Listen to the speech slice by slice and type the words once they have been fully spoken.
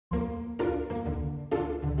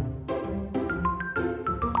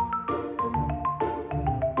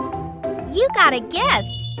You got a gift!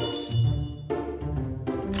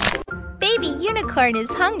 Baby unicorn is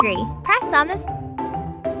hungry. Press on this.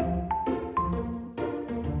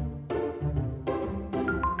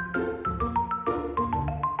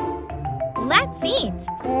 Let's eat!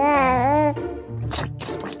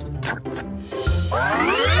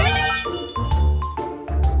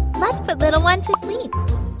 Let's put little one to sleep.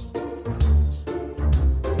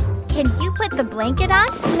 Can you put the blanket on?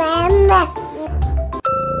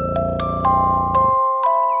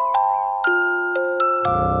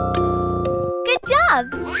 Good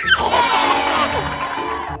job!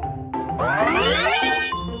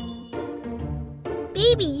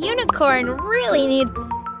 Baby unicorn really needs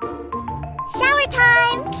shower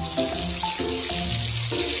time!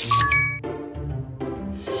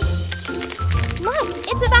 Look,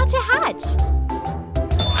 it's about to hatch!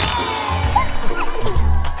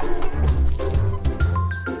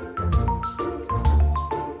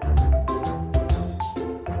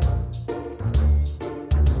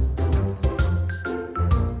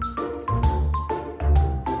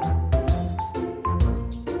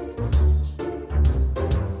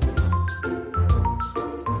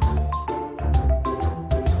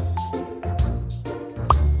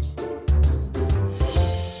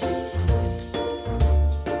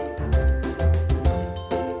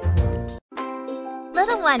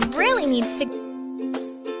 Little one really needs to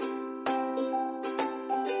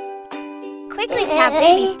quickly tap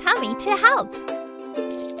baby's tummy to help.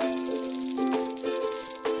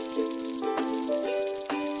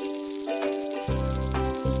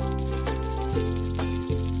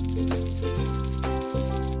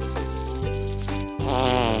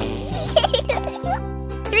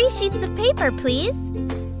 Three sheets of paper, please.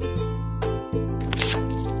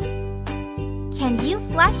 Can you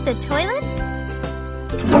flush the toilet?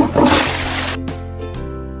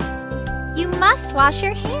 You must wash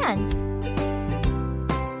your hands.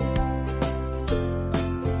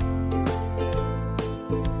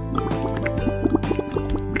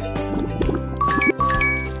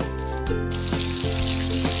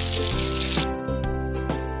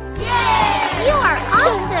 Yay! You are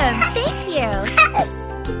awesome! Thank you!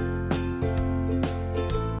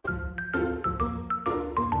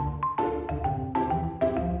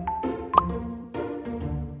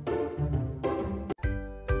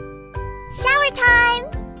 Shower time!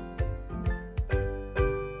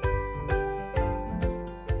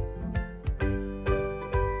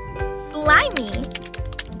 Slimy!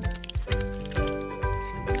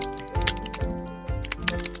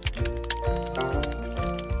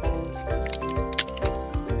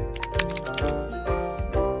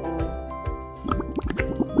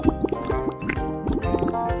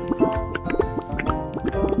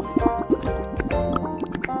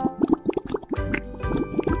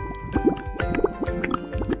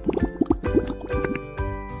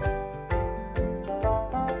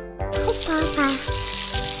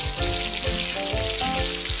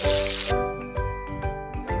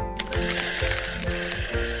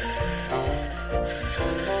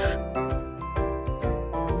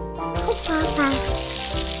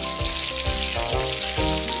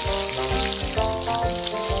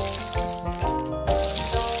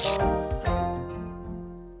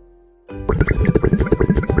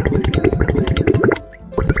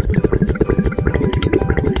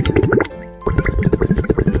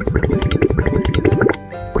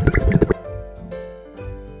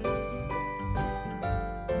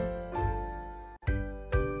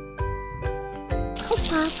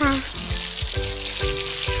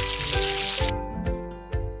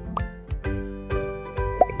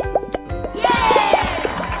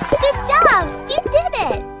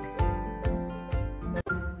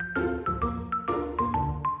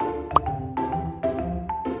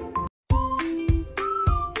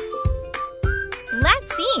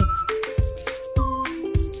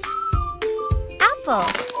 Apple.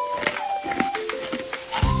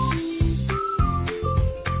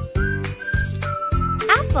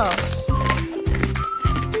 Apple.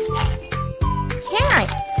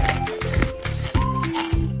 Carrot.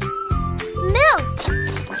 Milk.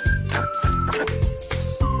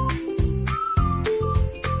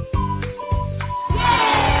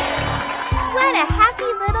 What a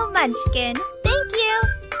happy little munchkin. Thank you.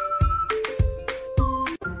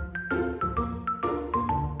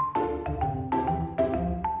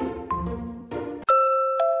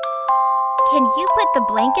 Can you put the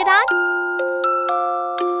blanket on?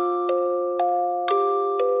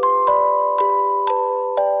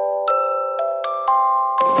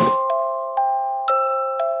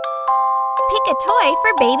 Pick a toy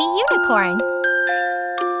for baby unicorn.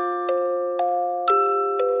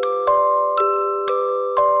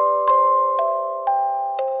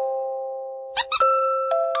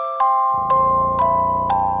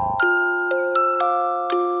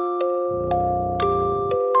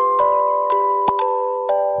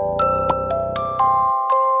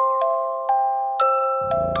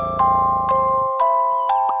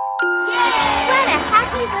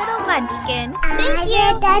 Munchkin. Thank you.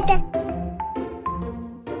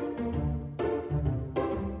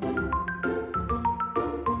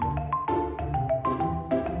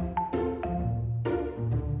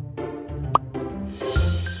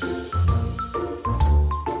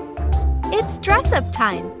 It's dress-up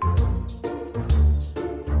time.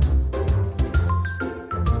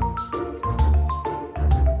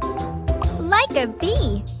 Like a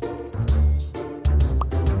bee.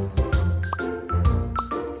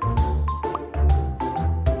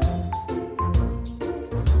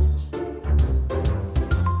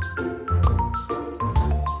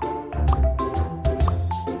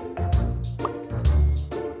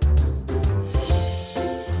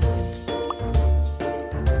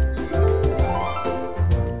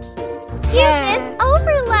 Cuteness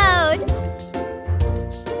overload!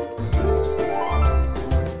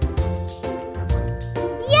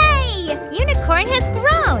 Yay! Unicorn has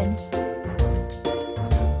grown!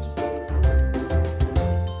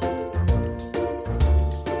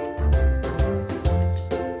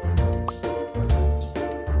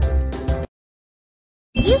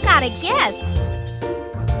 You got a gift!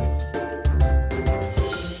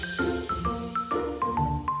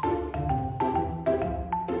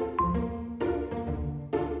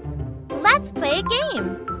 Let's play a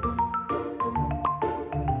game!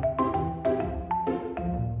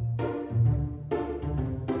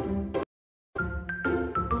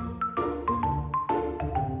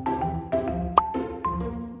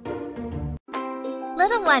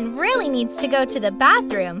 Little one really needs to go to the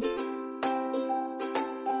bathroom.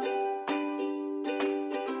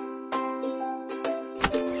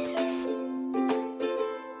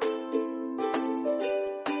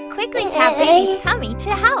 Quickly tap baby's tummy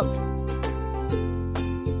to help.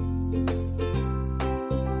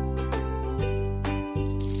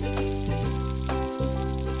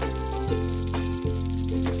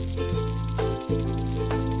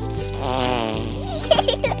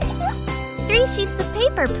 Three sheets of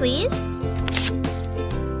paper, please.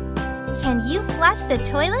 Can you flush the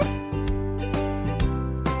toilet?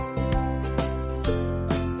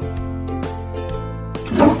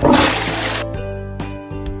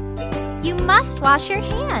 You must wash your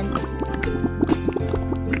hands.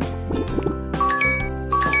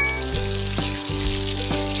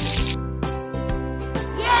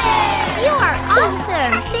 Yay! You are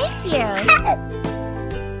awesome! Thank you!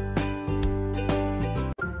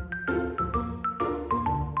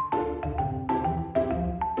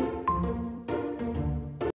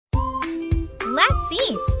 Let's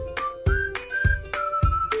eat!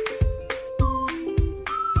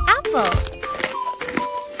 Apple.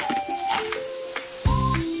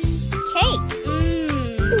 Cake.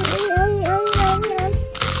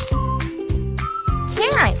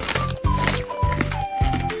 Carrot.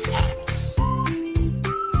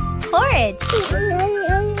 Porridge.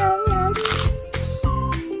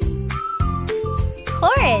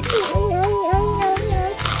 Porridge.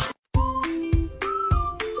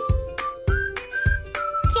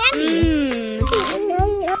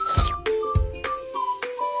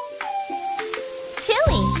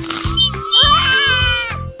 Chili.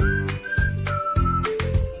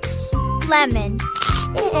 Lemon.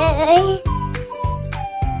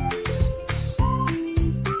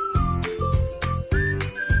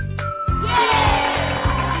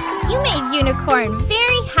 You made Unicorn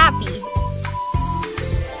very happy.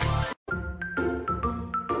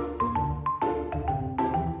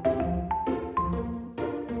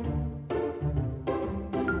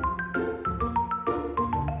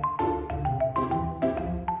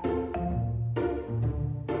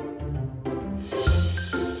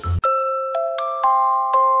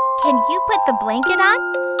 Can you put the blanket on?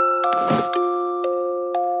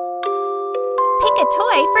 Pick a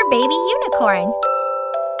toy for baby Unicorn.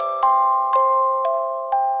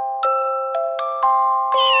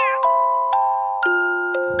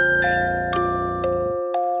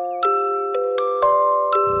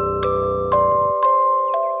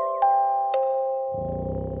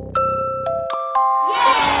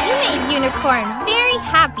 You made Unicorn very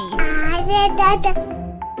happy.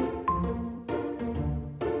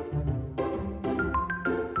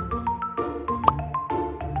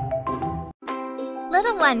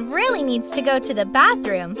 Little one really needs to go to the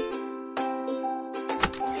bathroom.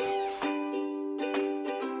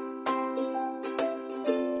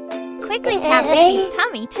 Quickly tap baby's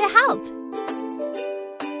tummy to help.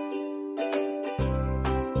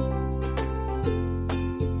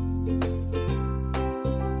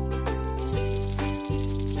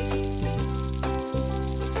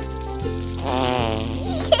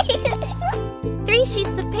 Three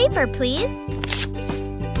sheets of paper, please.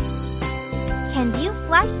 Can you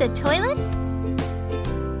flush the toilet?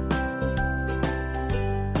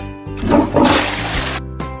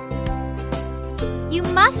 You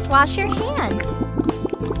must wash your hands.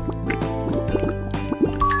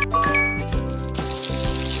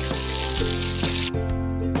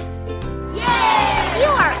 Yay! You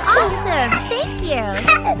are awesome! Thank you!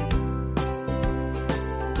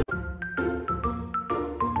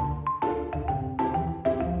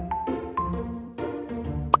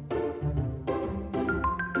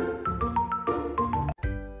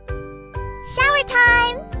 Shower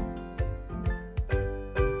time!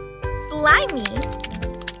 Slimy!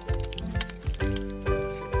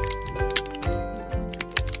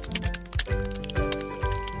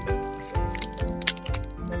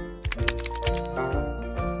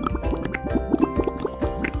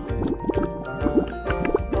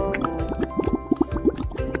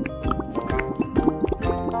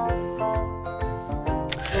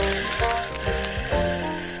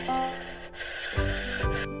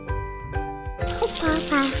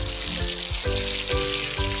 Papa.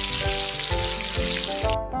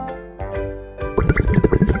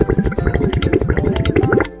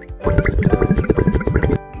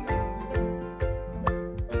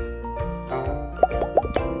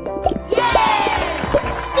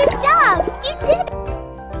 Good job! You did it!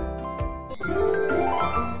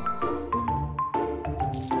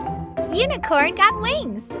 Unicorn got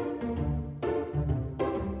wings!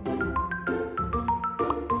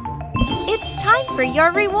 It's time for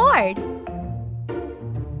your reward!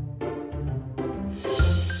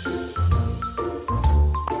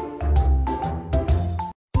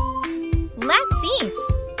 Let's eat!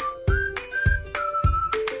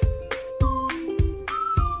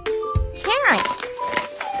 Carrot!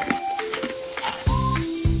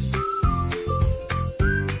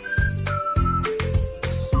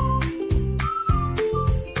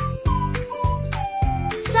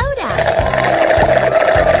 Soda!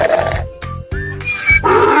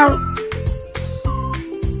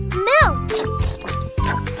 Milk!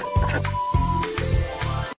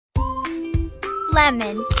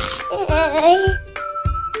 Lemon!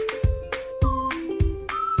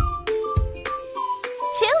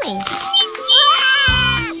 Chili!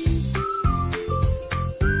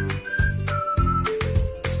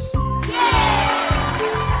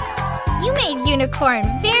 You made Unicorn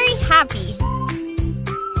very happy!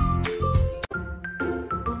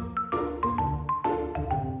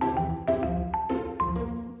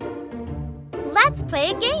 Let's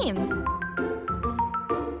play a game!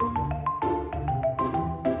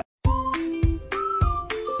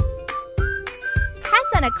 Press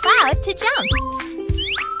on a cloud to jump.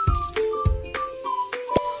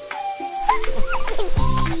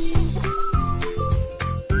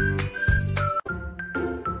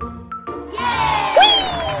 Whee!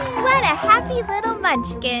 What a happy little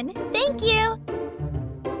munchkin! Thank you!